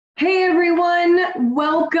Hey everyone,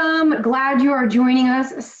 welcome. Glad you are joining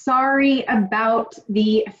us. Sorry about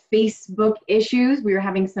the Facebook issues. We were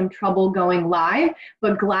having some trouble going live,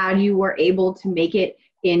 but glad you were able to make it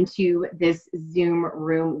into this Zoom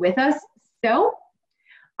room with us. So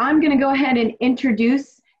I'm going to go ahead and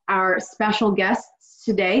introduce our special guests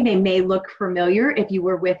today. They may look familiar if you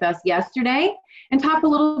were with us yesterday, and talk a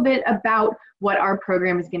little bit about what our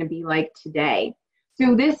program is going to be like today.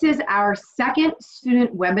 So this is our second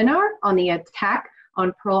student webinar on the attack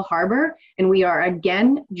on Pearl Harbor, and we are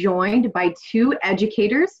again joined by two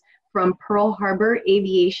educators from Pearl Harbor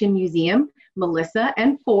Aviation Museum, Melissa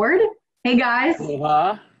and Ford. Hey guys.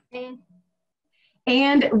 Aloha.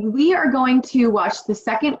 And we are going to watch the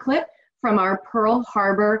second clip from our Pearl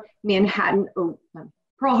Harbor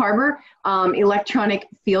electronic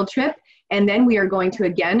field trip. And then we are going to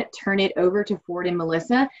again turn it over to Ford and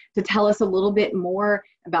Melissa to tell us a little bit more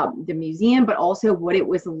about the museum, but also what it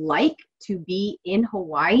was like to be in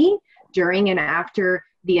Hawaii during and after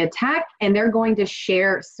the attack. And they're going to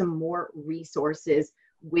share some more resources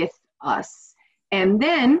with us. And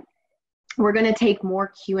then we're going to take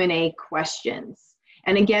more Q&A questions.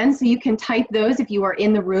 And again, so you can type those if you are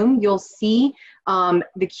in the room. You'll see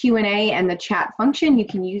the Q&A and the chat function. You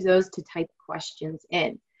can use those to type questions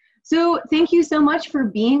in. So thank you so much for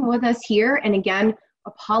being with us here. And again,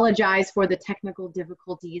 apologize for the technical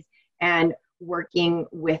difficulties and working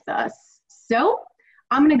with us. So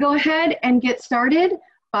I'm going to go ahead and get started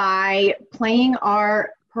by playing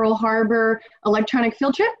our Pearl Harbor electronic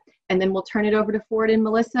field trip, and then we'll turn it over to Ford and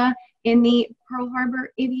Melissa in the Pearl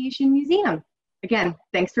Harbor Aviation Museum. Again,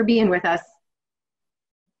 thanks for being with us.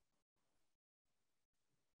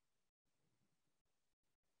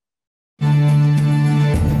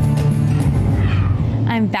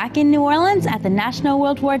 I'm back in New Orleans at the National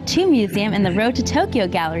World War II Museum in the Road to Tokyo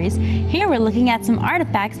galleries. Here we're looking at some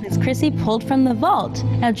artifacts Ms. Chrissy pulled from the vault.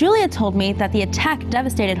 Now Julia told me that the attack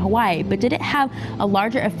devastated Hawaii, but did it have a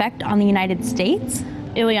larger effect on the United States?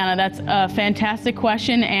 Ileana, that's a fantastic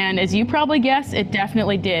question, and as you probably guessed, it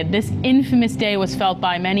definitely did. This infamous day was felt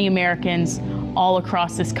by many Americans all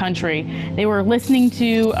across this country. They were listening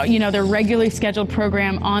to, their regularly scheduled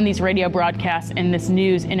program on these radio broadcasts, and this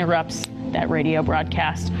news interrupts that radio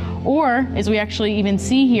broadcast. Or, as we actually even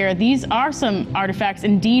see here, these are some artifacts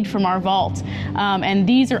indeed from our vault. And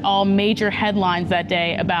these are all major headlines that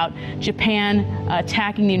day about Japan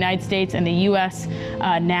attacking the United States and the U.S.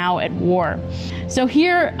 Now at war. So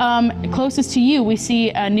here, closest to you, we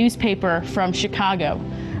see a newspaper from Chicago.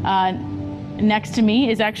 Next to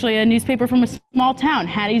me is actually a newspaper from a small town,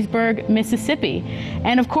 Hattiesburg, Mississippi.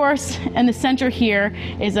 And of course, in the center here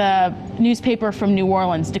is a newspaper from New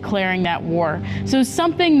Orleans declaring that war. So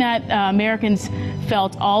something that Americans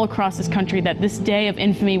felt all across this country, that this day of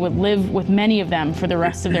infamy would live with many of them for the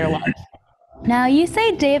rest of their lives. Now you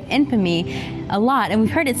say Day of Infamy a lot, and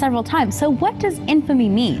we've heard it several times. So what does infamy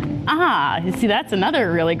mean? You see, that's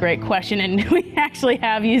another really great question, and we actually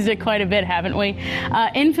have used it quite a bit, haven't we?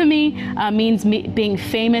 Infamy means being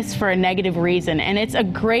famous for a negative reason, and it's a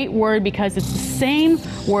great word because it's the same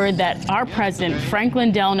word that our president,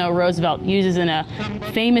 Franklin Delano Roosevelt, uses in a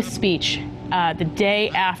famous speech the day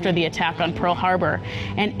after the attack on Pearl Harbor.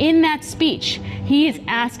 And in that speech, he is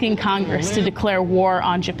asking Congress to declare war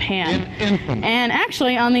on Japan. And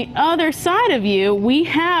actually, on the other side of you, we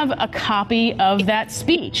have a copy of that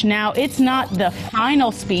speech. Now, it's not the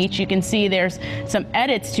final speech. You can see there's some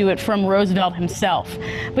edits to it from Roosevelt himself.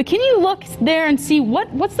 But can you look there and see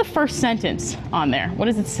what's the first sentence on there? What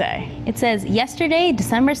does it say? It says, yesterday,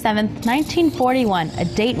 December 7th, 1941, a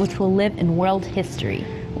date which will live in world history.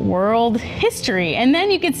 World history. And then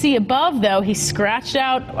you can see above, though, he scratched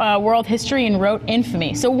out world history and wrote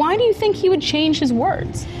infamy. So why do you think he would change his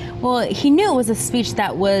words? Well, he knew it was a speech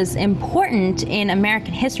that was important in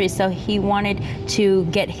American history, so he wanted to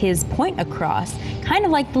get his point across, kind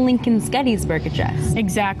of like the Lincoln's Gettysburg Address.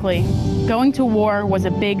 Exactly. Going to war was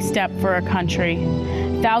a big step for our country.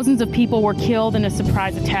 Thousands of people were killed in a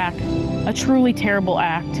surprise attack, a truly terrible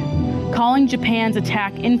act. Calling Japan's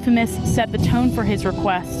attack infamous set the tone for his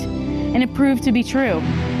request, and it proved to be true.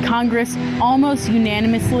 Congress almost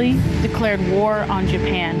unanimously declared war on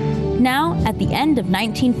Japan. Now, at the end of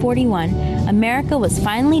 1941, America was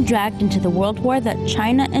finally dragged into the World War that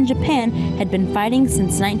China and Japan had been fighting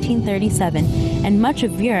since 1937, and much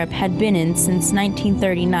of Europe had been in since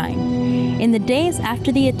 1939. In the days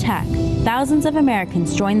after the attack, thousands of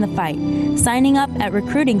Americans joined the fight, signing up at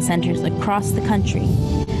recruiting centers across the country.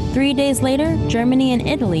 3 days later, Germany and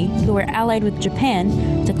Italy, who were allied with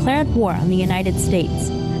Japan, declared war on the United States.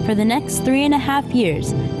 For the next 3.5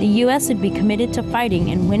 years, the U.S. would be committed to fighting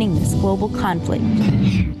and winning this global conflict.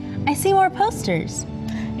 Theodore posters.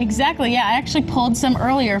 Exactly, yeah. I actually pulled some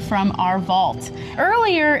earlier from our vault.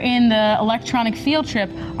 Earlier in the electronic field trip,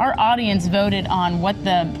 our audience voted on what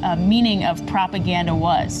the meaning of propaganda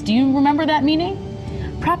was. Do you remember that meaning?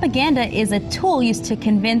 Propaganda is a tool used to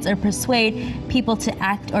convince or persuade people to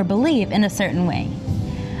act or believe in a certain way.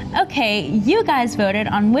 Okay, you guys voted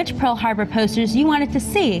on which Pearl Harbor posters you wanted to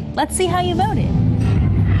see. Let's see how you voted.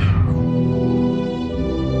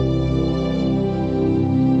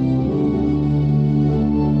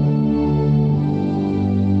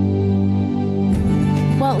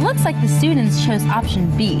 Well, it looks like the students chose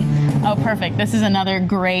option B. Oh, perfect. This is another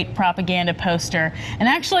great propaganda poster. And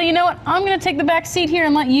actually, you know what? I'm going to take the back seat here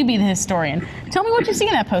and let you be the historian. Tell me what you see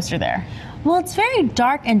in that poster there. Well, it's very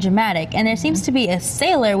dark and dramatic, and there seems to be a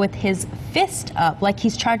sailor with his fist up, like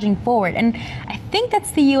he's charging forward. And I think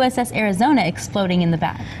that's the USS Arizona exploding in the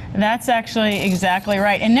back. That's actually exactly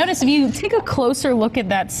right. And notice if you take a closer look at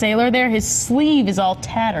that sailor there, his sleeve is all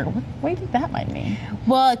tattered. What do you think that might mean?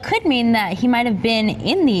 Well, it could mean that he might have been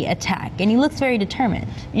in the attack, and he looks very determined.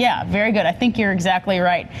 Yeah, very good. I think you're exactly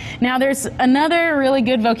right. Now, there's another really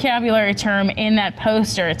good vocabulary term in that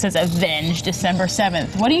poster. It says avenge December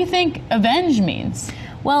 7th. What do you think avenge means?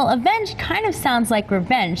 Well, avenge kind of sounds like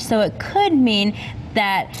revenge, so it could mean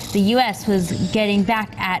that the U.S. was getting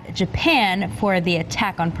back at Japan for the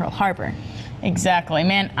attack on Pearl Harbor. Exactly.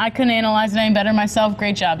 Man, I couldn't analyze it any better myself.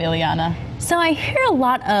 Great job, Ileana. So I hear a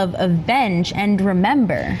lot of avenge and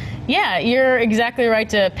remember. Yeah, you're exactly right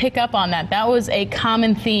to pick up on that. That was a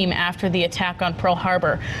common theme after the attack on Pearl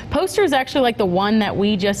Harbor. Posters actually like the one that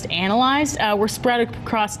we just analyzed were spread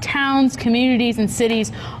across towns, communities, and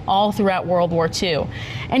cities all throughout World War II.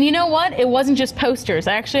 And you know what? It wasn't just posters.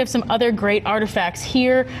 I actually have some other great artifacts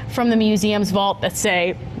here from the museum's vault that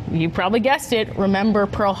say, you probably guessed it, Remember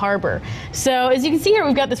Pearl Harbor. So as you can see here,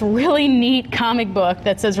 we've got this really neat comic book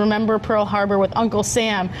that says Remember Pearl Harbor with Uncle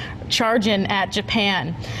Sam charging at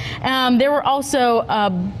Japan. There were also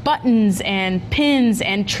buttons and pins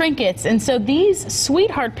and trinkets. And so these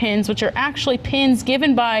sweetheart pins, which are actually pins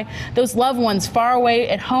given by those loved ones far away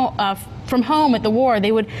at home, from home at the war,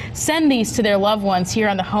 they would send these to their loved ones here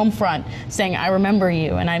on the home front saying, I remember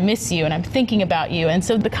you and I miss you and I'm thinking about you. And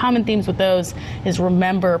so the common themes with those is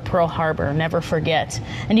remember Pearl Harbor, never forget.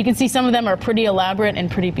 And you can see some of them are pretty elaborate and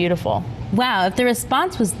pretty beautiful. Wow, if the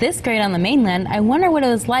response was this great on the mainland, I wonder what it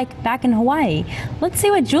was like back in Hawaii. Let's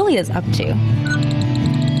see what Julia's up to.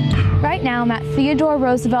 Right now I'm at Theodore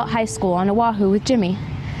Roosevelt High School on Oahu with Jimmy.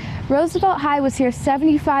 Roosevelt High was here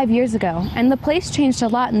 75 years ago, and the place changed a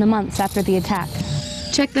lot in the months after the attack.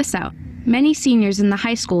 Check this out. Many seniors in the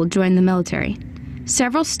high school joined the military.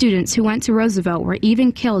 Several students who went to Roosevelt were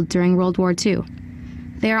even killed during World War II.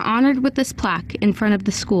 They are honored with this plaque in front of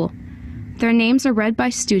the school. Their names are read by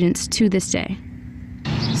students to this day.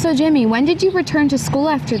 So Jimmy, when did you return to school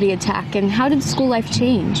after the attack, and how did school life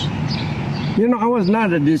change? You know, I was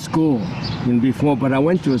not at this school before, but I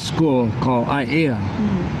went to a school called Aviation,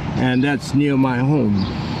 and that's near my home.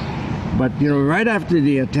 But, you know, right after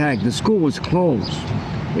the attack, the school was closed.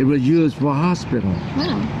 It was used for a hospital.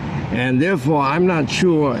 Wow. And therefore, I'm not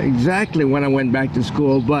sure exactly when I went back to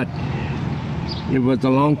school, but it was a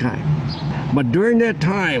long time. But during that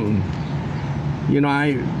time, you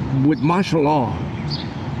know, with martial law,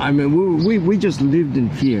 I mean, we just lived in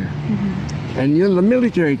fear. And, you know, the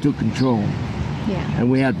military took control. Yeah.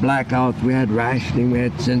 And we had blackouts, we had rationing, we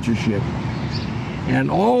had censorship.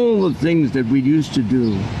 And all the things that we used to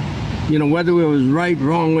do, you know, whether it was right,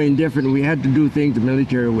 wrong, or indifferent, we had to do things the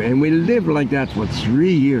military way. And we lived like that for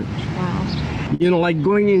 3 years. Wow. You know, like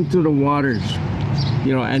going into the waters,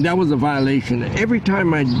 you know, and that was a violation. Every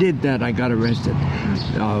time I did that, I got arrested.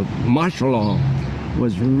 Martial law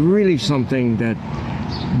was really something that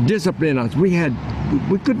disciplined us. We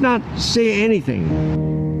could not say anything.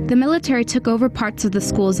 The military took over parts of the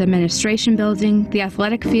school's administration building, the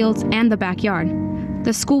athletic fields, and the backyard.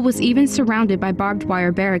 The school was even surrounded by barbed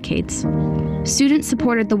wire barricades. Students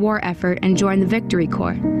supported the war effort and joined the Victory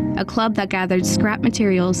Corps, a club that gathered scrap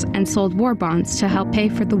materials and sold war bonds to help pay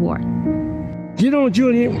for the war. You know,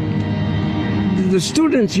 Julie, the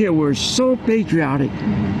students here were so patriotic.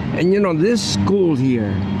 And you know, this school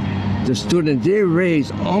here, the students, they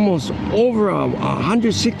raised almost over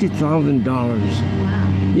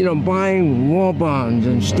 $160,000, you know, buying war bonds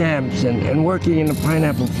and stamps and working in the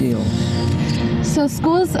pineapple field. So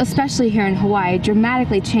schools, especially here in Hawaii,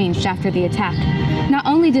 dramatically changed after the attack. Not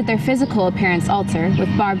only did their physical appearance alter with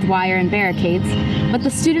barbed wire and barricades, but the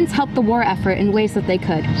students helped the war effort in ways that they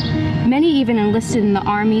could. Many even enlisted in the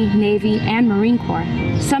Army, Navy, and Marine Corps,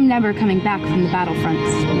 some never coming back from the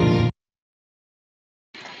battlefronts.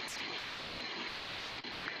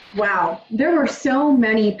 Wow, there were so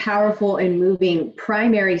many powerful and moving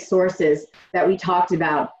primary sources that we talked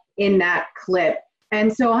about in that clip.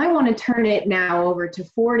 And so I want to turn it now over to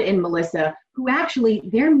Ford and Melissa, who actually,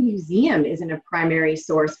 their museum isn't a primary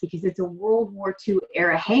source because it's a World War II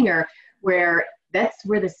era hangar where that's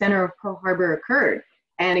where the center of Pearl Harbor occurred.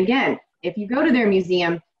 And again, if you go to their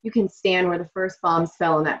museum, you can stand where the first bombs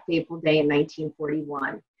fell on that fateful day in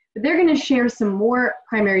 1941. But they're going to share some more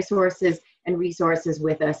primary sources and resources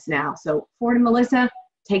with us now. So Ford and Melissa,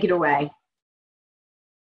 take it away.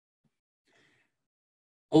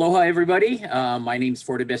 Aloha, everybody. My name's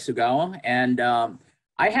Ford Sugawa, and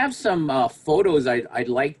I have some photos I'd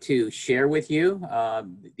like to share with you.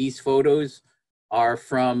 These photos are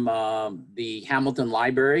from the Hamilton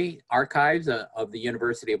Library archives of the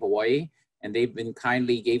University of Hawaii, and they've been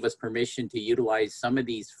kindly gave us permission to utilize some of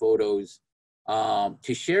these photos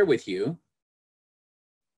to share with you.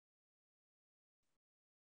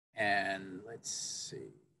 And let's see.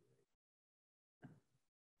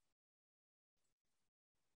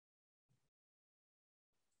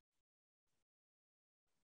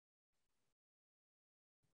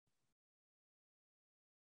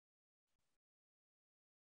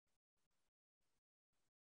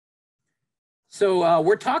 So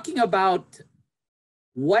we're talking about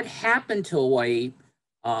what happened to Hawaii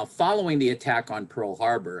following the attack on Pearl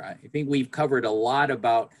Harbor. I think we've covered a lot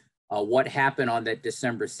about what happened on that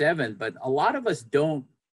December 7th, but a lot of us don't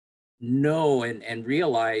know and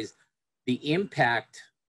realize the impact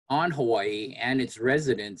on Hawaii and its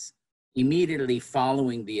residents immediately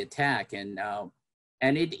following the attack. And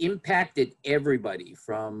it impacted everybody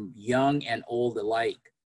from young and old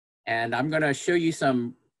alike. And I'm gonna show you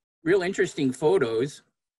some real interesting photos.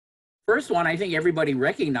 First one, I think everybody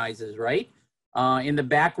recognizes, right? In the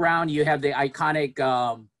background, you have the iconic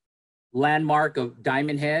landmark of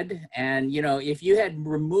Diamond Head. And, you know, if you had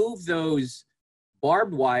removed those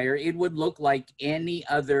barbed wire, it would look like any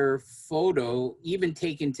other photo, even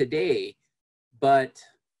taken today. But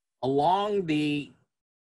along the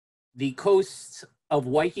coasts of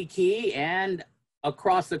Waikiki and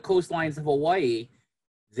across the coastlines of Hawaii,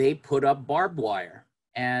 they put up barbed wire.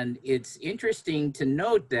 And it's interesting to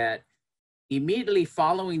note that immediately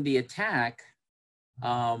following the attack,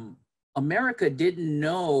 America didn't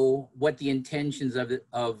know what the intentions of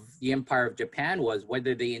the Empire of Japan was,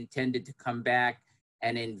 whether they intended to come back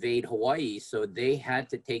and invade Hawaii. So they had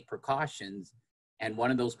to take precautions. And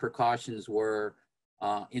one of those precautions were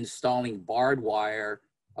installing barbed wire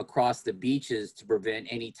across the beaches to prevent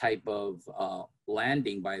any type of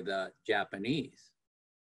landing by the Japanese.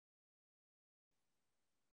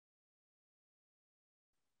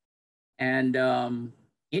 And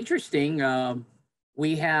interesting,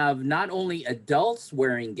 we have not only adults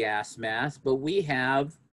wearing gas masks, but we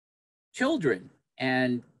have children,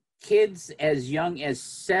 and kids as young as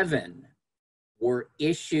 7 were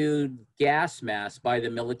issued gas masks by the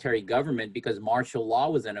military government because martial law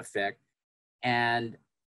was in effect, and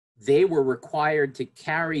they were required to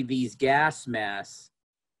carry these gas masks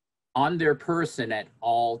on their person at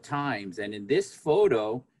all times. And in this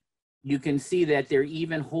photo, you can see that they're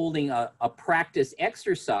even holding a practice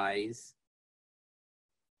exercise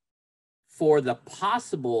for the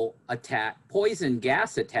possible poison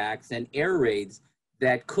gas attacks and air raids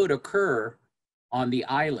that could occur on the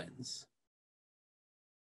islands.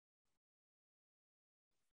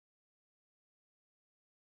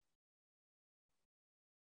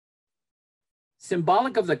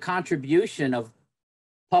 Symbolic of the contribution of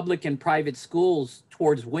public and private schools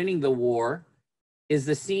towards winning the war is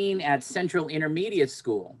the scene at Central Intermediate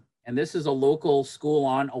School. And this is a local school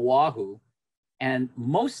on Oahu. And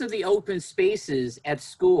most of the open spaces at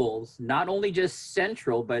schools, not only just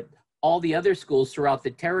Central, but all the other schools throughout the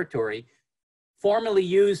territory, formerly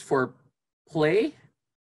used for play,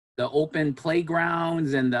 the open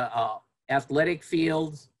playgrounds and the athletic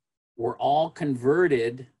fields were all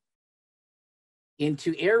converted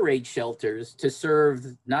into air raid shelters to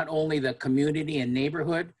serve not only the community and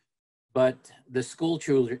neighborhood, but the school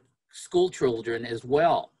children as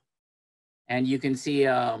well. And you can see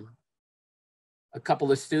a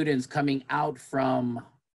couple of students coming out from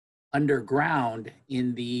underground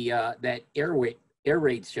in the that air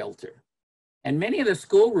raid shelter. And many of the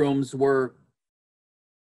schoolrooms were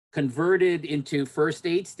converted into first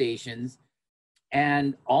aid stations,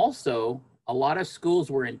 and also a lot of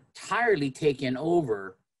schools were entirely taken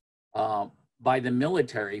over by the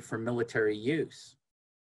military for military use.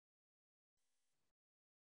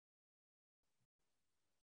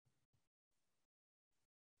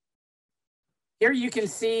 Here you can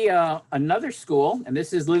see another school, and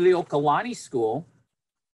this is Liliuokalani School.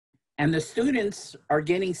 And the students are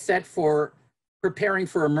getting set for preparing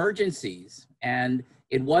for emergencies. And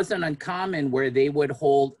it wasn't uncommon where they would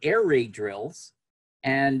hold air raid drills.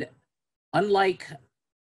 And unlike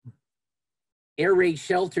air raid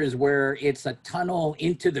shelters where it's a tunnel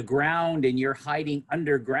into the ground and you're hiding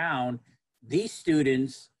underground, these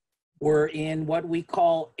students were in what we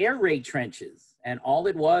call air raid trenches. And all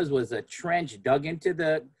it was a trench dug into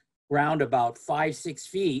the ground about 5-6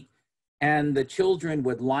 feet. And the children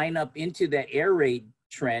would line up into that air raid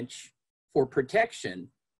trench for protection.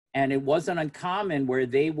 And it wasn't uncommon where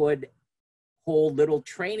they would hold little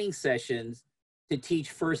training sessions to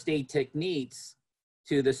teach first aid techniques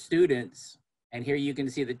to the students. And here you can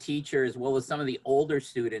see the teacher as well as some of the older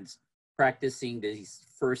students practicing these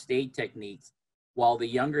first aid techniques while the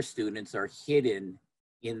younger students are hidden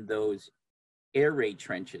in those air raid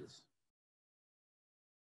trenches.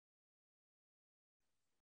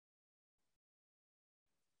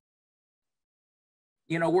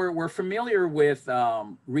 You know, we're familiar with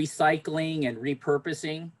recycling and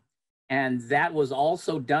repurposing, and that was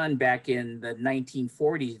also done back in the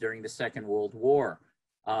 1940s during the Second World War.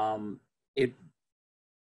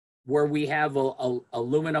 Where we have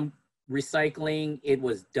aluminum recycling, it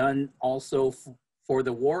was done also for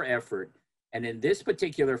the war effort. And in this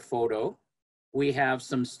particular photo, we have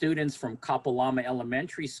some students from Kapalama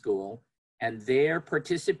Elementary School, and they're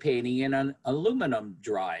participating in an aluminum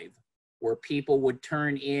drive where people would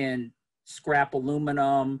turn in scrap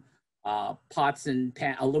aluminum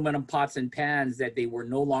aluminum pots and pans that they were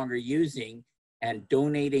no longer using and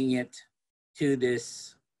donating it to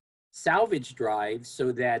this salvage drive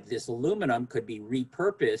so that this aluminum could be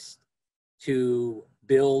repurposed to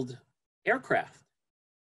build aircraft.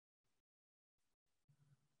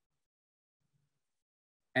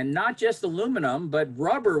 And not just aluminum, but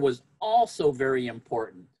rubber was also very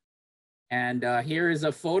important. And here is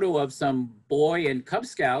a photo of some Boy and Cub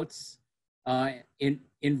Scouts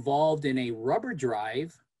involved in a rubber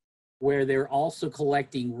drive where they're also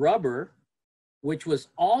collecting rubber, which was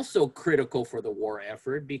also critical for the war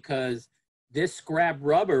effort because this scrap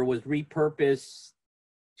rubber was repurposed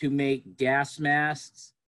to make gas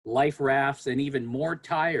masks, life rafts, and even more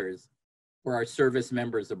tires for our service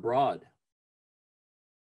members abroad.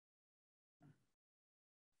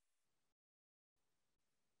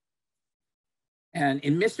 And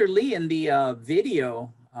in Mr. Lee, in the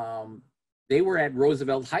video, they were at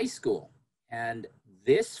Roosevelt High School. And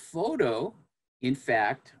this photo, in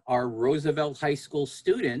fact, are Roosevelt High School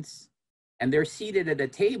students, and they're seated at a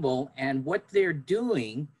table. And what they're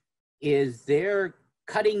doing is they're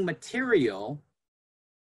cutting material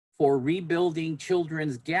for rebuilding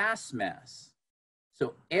children's gas masks.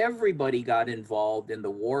 So everybody got involved in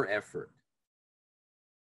the war effort.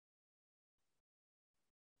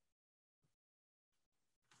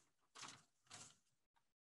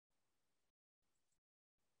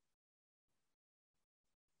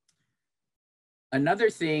 Another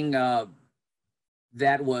thing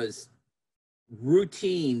that was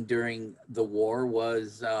routine during the war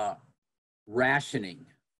was rationing.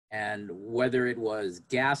 And whether it was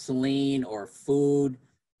gasoline or food,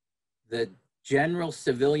 the general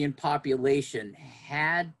civilian population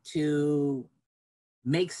had to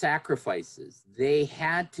make sacrifices. They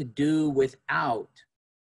had to do without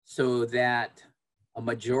so that a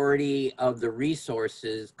majority of the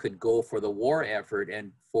resources could go for the war effort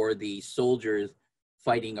and for the soldiers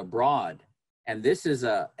fighting abroad. And this is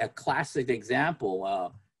a classic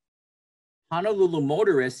example. Honolulu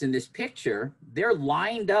motorists in this picture, they're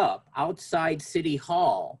lined up outside City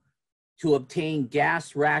Hall to obtain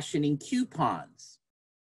gas rationing coupons.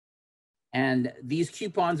 And these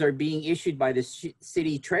coupons are being issued by the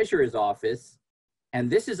city treasurer's office. And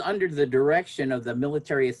this is under the direction of the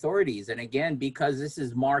military authorities. And again, because this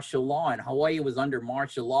is martial law, and Hawaii was under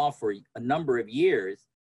martial law for a number of years,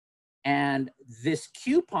 and this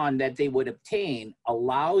coupon that they would obtain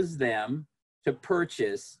allows them to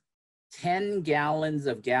purchase 10 gallons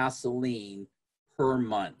of gasoline per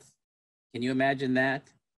month. Can you imagine that?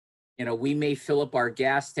 You know, we may fill up our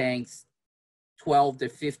gas tanks 12 to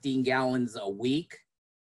 15 gallons a week,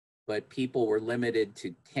 but people were limited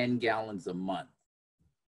to 10 gallons a month.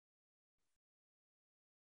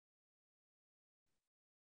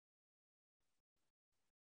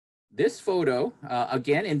 This photo,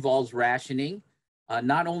 again, involves rationing.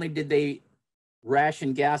 Not only did they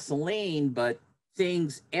ration gasoline, but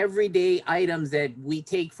things, everyday items that we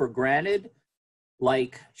take for granted,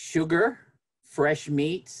 like sugar, fresh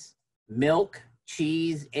meats, milk,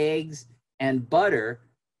 cheese, eggs, and butter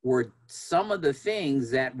were some of the things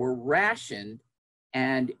that were rationed,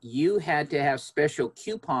 and you had to have special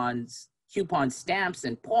coupons coupon stamps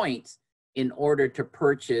and points in order to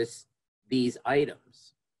purchase these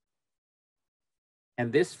items.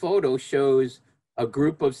 And this photo shows a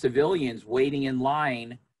group of civilians waiting in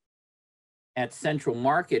line at Central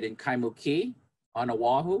Market in Kaimuki on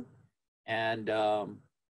Oahu, and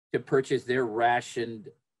to purchase their rationed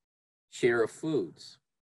share of foods.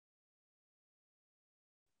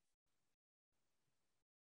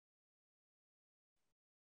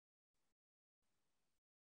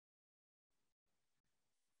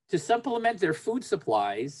 To supplement their food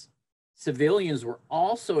supplies, civilians were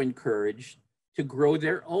also encouraged to grow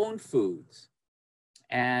their own foods.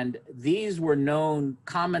 And these were known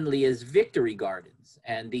commonly as victory gardens.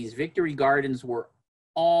 And these victory gardens were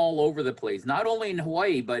all over the place, not only in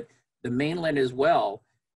Hawaii, but the mainland as well.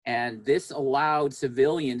 And this allowed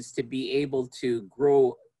civilians to be able to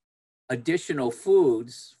grow additional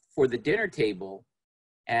foods for the dinner table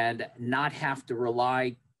and not have to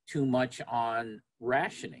rely too much on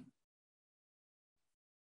rationing.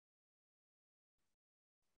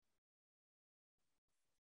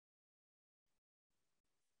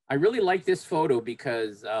 I really like this photo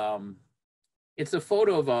because it's a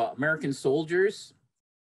photo of American soldiers,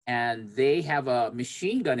 and they have a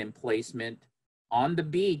machine gun emplacement on the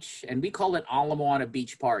beach, and we call it Ala Moana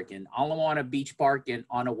Beach Park. And Ala Moana Beach Park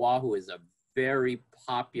on Oahu is a very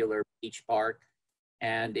popular beach park,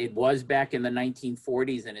 and it was back in the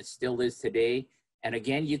 1940s, and it still is today. And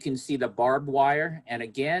again, you can see the barbed wire. And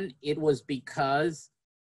again, it was because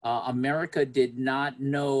America did not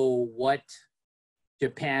know what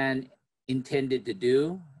Japan intended to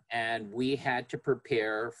do, and we had to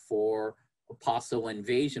prepare for a possible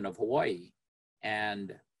invasion of Hawaii.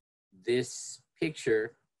 And this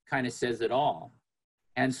picture kind of says it all.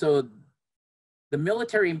 And so the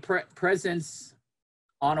military presence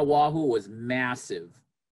on Oahu was massive.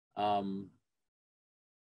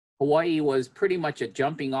 Hawaii was pretty much a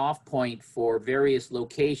jumping off point for various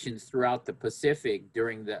locations throughout the Pacific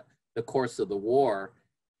during the course of the war.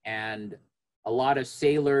 And a lot of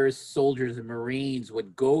sailors, soldiers, and Marines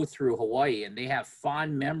would go through Hawaii, and they have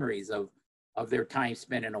fond memories of their time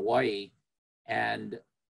spent in Hawaii. And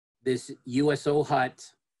this USO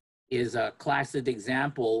hut is a classic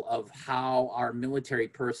example of how our military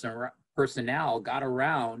personnel got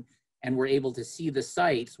around and were able to see the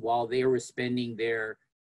sights while they were spending their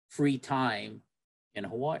free time in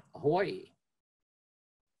Hawaii.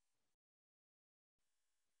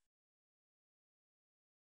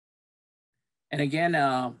 And again,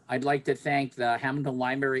 I'd like to thank the Hamilton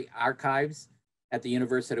Library Archives at the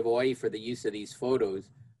University of Hawaii for the use of these photos.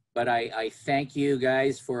 But I thank you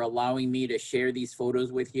guys for allowing me to share these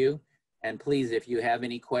photos with you. And please, if you have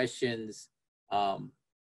any questions, I'll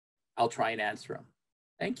try and answer them.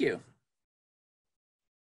 Thank you.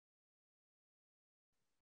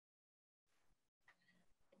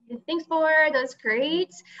 Thanks, Bor, that's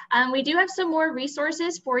great. We do have some more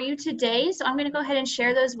resources for you today, so I'm going to go ahead and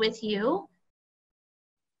share those with you.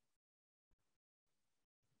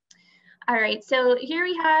 All right, so here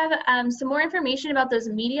we have some more information about those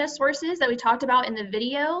media sources that we talked about in the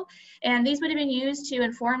video. And these would have been used to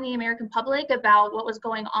inform the American public about what was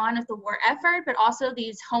going on with the war effort, but also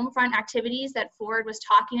these home front activities that Ford was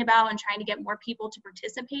talking about and trying to get more people to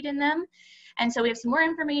participate in them. And so we have some more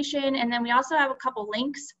information, and then we also have a couple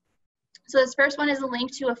links. So this first one is a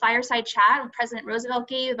link to a fireside chat President Roosevelt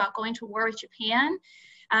gave about going to war with Japan.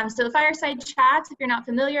 So the fireside chats, if you're not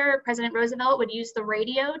familiar, President Roosevelt would use the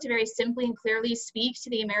radio to very simply and clearly speak to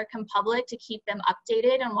the American public to keep them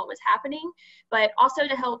updated on what was happening, but also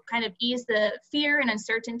to help kind of ease the fear and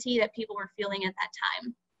uncertainty that people were feeling at that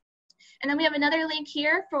time. And then we have another link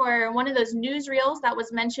here for one of those newsreels that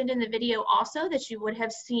was mentioned in the video also that you would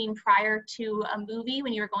have seen prior to a movie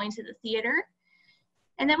when you were going to the theater.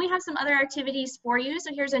 And then we have some other activities for you.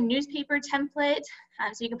 So here's a newspaper template.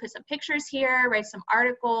 So you can put some pictures here, write some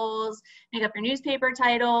articles, make up your newspaper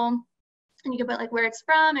title, and you can put like where it's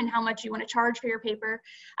from and how much you want to charge for your paper.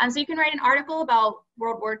 So you can write an article about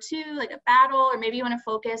World War II, like a battle, or maybe you want to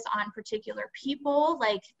focus on particular people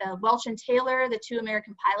like the Welch and Taylor, the two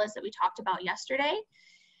American pilots that we talked about yesterday.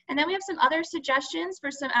 And then we have some other suggestions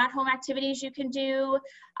for some at-home activities you can do,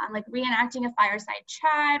 like reenacting a fireside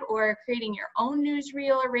chat or creating your own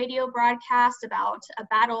newsreel or radio broadcast about a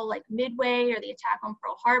battle like Midway or the attack on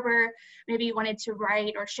Pearl Harbor. Maybe you wanted to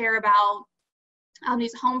write or share about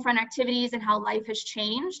these home front activities and how life has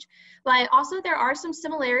changed. But also there are some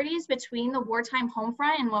similarities between the wartime home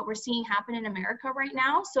front and what we're seeing happen in America right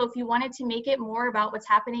now. So if you wanted to make it more about what's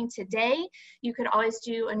happening today, you could always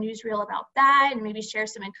do a newsreel about that and maybe share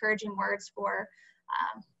some encouraging words for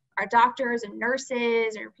our doctors and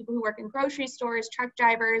nurses, or people who work in grocery stores, truck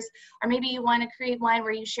drivers, or maybe you want to create one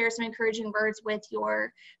where you share some encouraging words with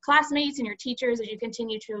your classmates and your teachers as you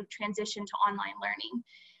continue to transition to online learning.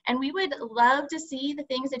 And we would love to see the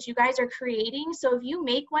things that you guys are creating. So if you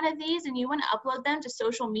make one of these and you want to upload them to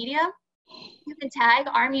social media, you can tag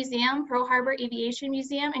our museum, Pearl Harbor Aviation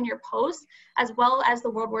Museum, in your posts, as well as the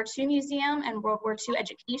World War II Museum and World War II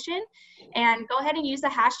Education. And go ahead and use the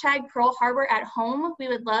hashtag Pearl Harbor at home. We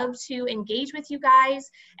would love to engage with you guys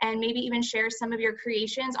and maybe even share some of your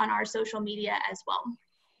creations on our social media as well.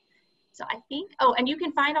 So I think, oh, and you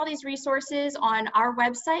can find all these resources on our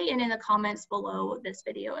website and in the comments below this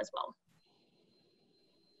video as well.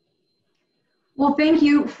 Well, thank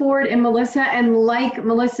you, Ford and Melissa. And like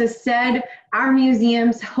Melissa said, our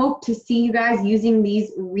museums hope to see you guys using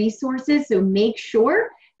these resources. So make sure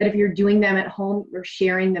that if you're doing them at home, you're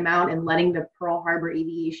sharing them out and letting the Pearl Harbor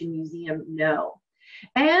Aviation Museum know.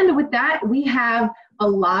 And with that, we have a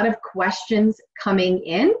lot of questions coming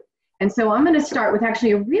in. And so I'm going to start with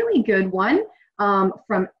actually a really good one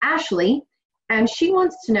from Ashley. And she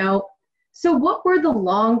wants to know, so what were the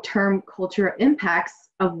long-term cultural impacts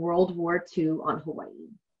of World War II on Hawaii?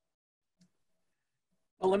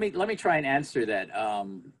 Well, let me try and answer that.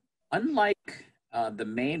 Unlike the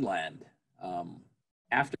mainland,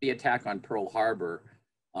 after the attack on Pearl Harbor,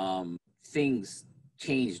 things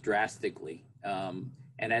changed drastically. And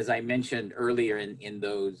as I mentioned earlier in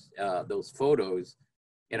those photos,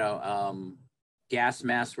 you know, gas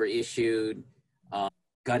masks were issued,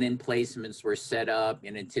 gun emplacements were set up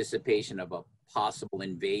in anticipation of a possible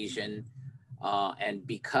invasion. And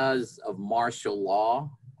because of martial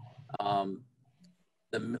law,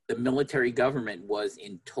 the military government was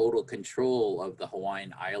in total control of the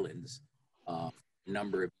Hawaiian Islands for a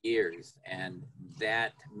number of years. And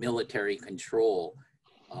that military control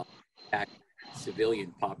impacted the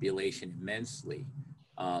civilian population immensely.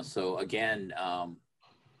 So again,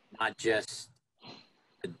 not just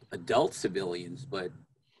adult civilians, but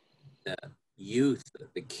the youth,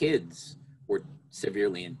 the kids were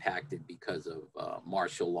severely impacted because of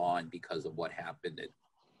martial law and because of what happened at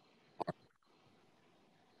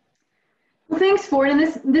Well, thanks, Ford. And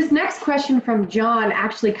this next question from John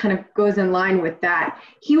actually kind of goes in line with that.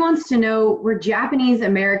 He wants to know, were Japanese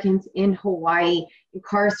Americans in Hawaii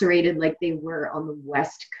incarcerated like they were on the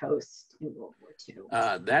West Coast in World War II?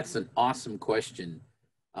 That's an awesome question.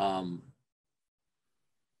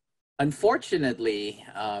 Unfortunately,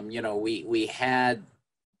 you know, we had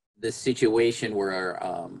the situation where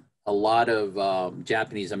a lot of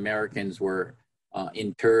Japanese Americans were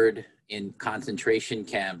interned in concentration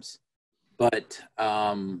camps, but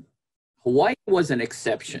Hawaii was an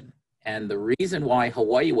exception. And the reason why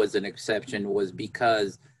Hawaii was an exception was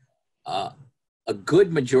because a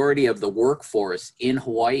good majority of the workforce in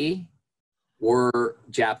Hawaii were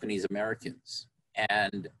Japanese Americans.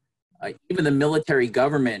 And even the military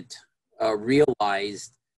government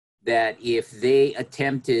realized that if they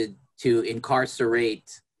attempted to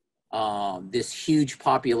incarcerate this huge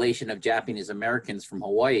population of Japanese Americans from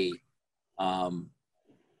Hawaii,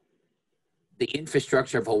 the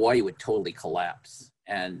infrastructure of Hawaii would totally collapse.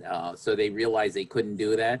 And so they realized they couldn't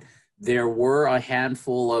do that. There were a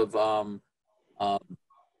handful of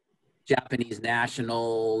Japanese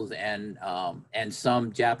nationals and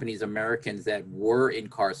some Japanese Americans that were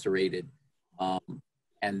incarcerated.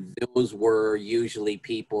 And those were usually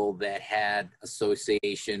people that had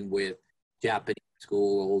association with Japanese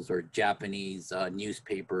schools or Japanese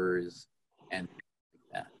newspapers and things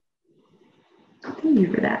like that. Thank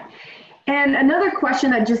you for that. And another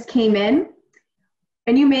question that just came in,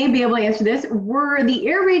 and you may be able to answer this, were the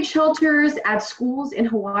air raid shelters at schools in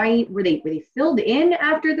Hawaii, were they filled in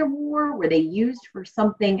after the war? Were they used for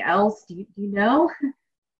something else? Do you know?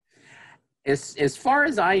 As far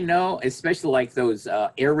as I know, especially like those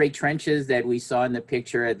air raid trenches that we saw in the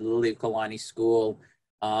picture at Liliuokalani School,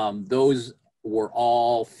 those were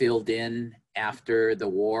all filled in after the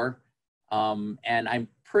war. And I'm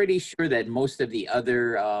pretty sure that most of the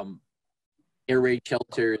other air raid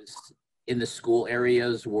shelters in the school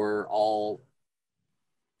areas were all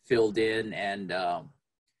filled in. And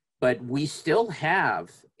but we still have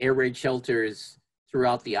air raid shelters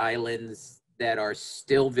throughout the islands that are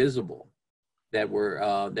still visible, that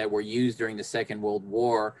were used during the Second World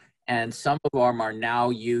War, and some of them are now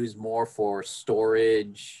used more for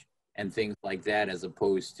storage and things like that, as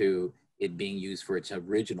opposed to it being used for its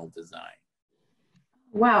original design.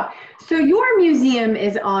 Wow. So your museum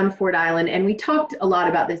is on Ford Island, and we talked a lot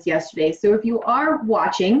about this yesterday. So if you are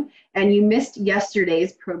watching and you missed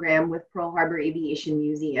yesterday's program with Pearl Harbor Aviation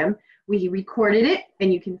Museum, we recorded it,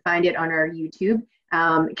 and you can find it on our YouTube.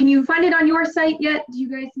 Can you find it on your site yet? Do you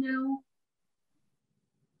guys know?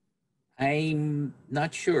 I'm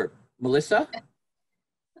not sure. Melissa?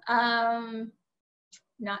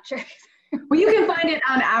 Not sure. Well, you can find it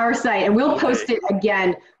on our site, and we'll post it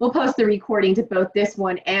again. We'll post the recording to both this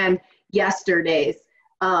one and yesterday's.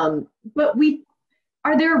 But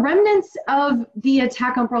are there remnants of the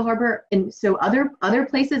attack on Pearl Harbor, and so other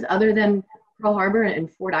places other than Pearl Harbor and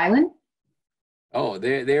Ford Island? Oh,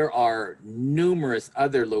 there are numerous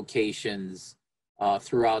other locations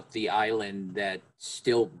throughout the island that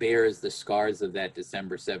still bears the scars of that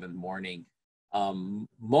December 7th morning.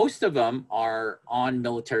 Most of them are on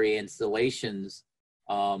military installations.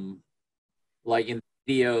 Like in the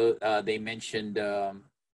video, they mentioned a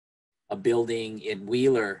building in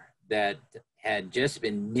Wheeler that had just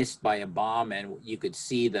been missed by a bomb, and you could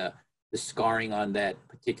see the scarring on that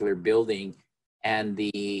particular building. And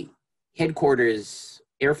the headquarters,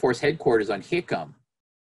 Air Force headquarters on Hickam,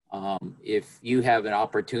 if you have an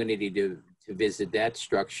opportunity to visit that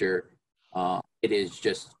structure, it is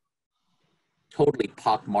just totally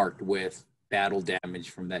pockmarked with battle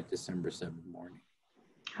damage from that December 7th morning.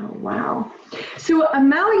 Oh, wow. So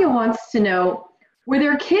Amalia wants to know, were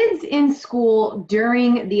there kids in school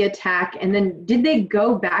during the attack, and then did they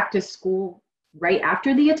go back to school right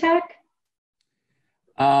after the attack?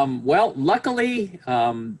 Well, luckily,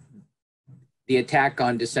 the attack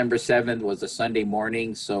on December 7th was a Sunday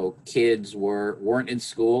morning, so kids weren't in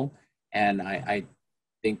school, and I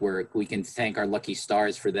think we can thank our lucky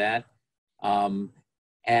stars for that.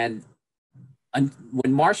 And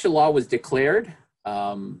when martial law was declared,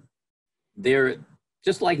 there,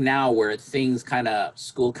 just like now where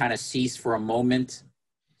school kind of ceased for a moment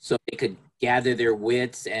so they could gather their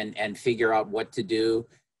wits and figure out what to do.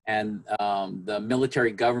 And the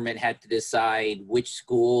military government had to decide which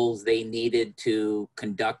schools they needed to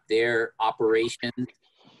conduct their operations.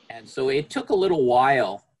 And so it took a little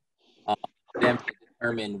while for them to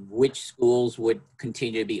determine which schools would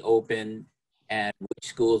continue to be open and which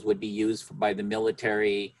schools would be used by the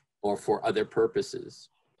military or for other purposes.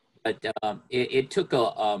 But it took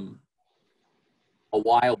a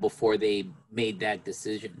while before they made that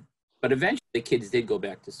decision. But eventually the kids did go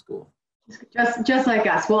back to school. Just like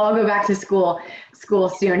us. We'll all go back to school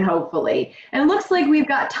soon, hopefully. And it looks like we've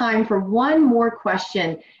got time for one more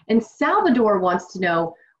question. And Salvador wants to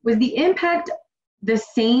know, was the impact the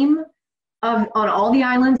same on all the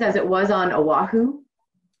islands as it was on Oahu?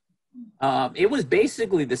 It was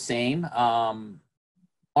basically the same.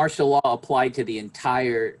 Martial law applied to the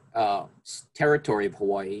entire territory of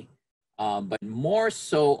Hawaii, but more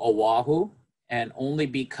so Oahu, and only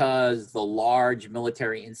because the large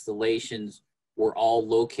military installations were all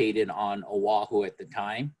located on Oahu at the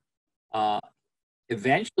time.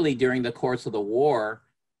 Eventually, during the course of the war,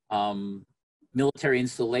 military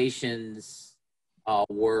installations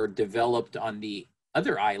were developed on the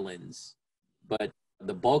other islands, but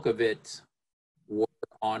the bulk of it were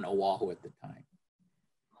on Oahu at the time.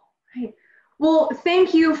 Right. Well,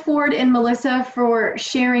 thank you, Ford and Melissa, for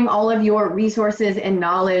sharing all of your resources and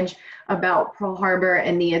knowledge about Pearl Harbor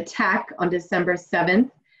and the attack on December 7th.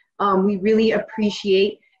 We really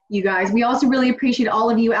appreciate you guys. We also really appreciate all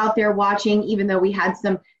of you out there watching, even though we had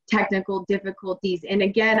some technical difficulties. And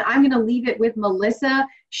again, I'm going to leave it with Melissa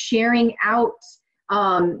sharing out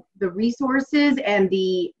the resources and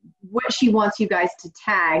what she wants you guys to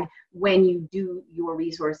tag when you do your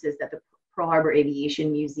resources that the Pearl Harbor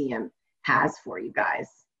Aviation Museum has for you guys.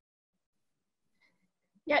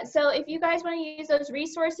 Yeah, so if you guys want to use those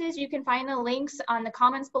resources, you can find the links on the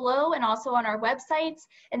comments below and also on our websites.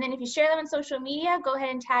 And then if you share them on social media, go ahead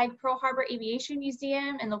and tag Pearl Harbor Aviation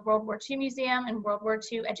Museum and the World War II Museum and World War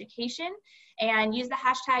II Education, and use the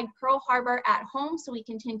hashtag Pearl Harbor at home so we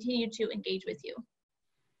can continue to engage with you.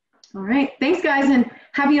 All right, thanks guys, and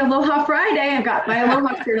happy Aloha Friday. I've got my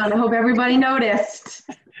Aloha shirt on. I hope everybody noticed.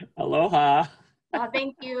 Aloha.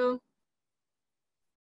 Thank you.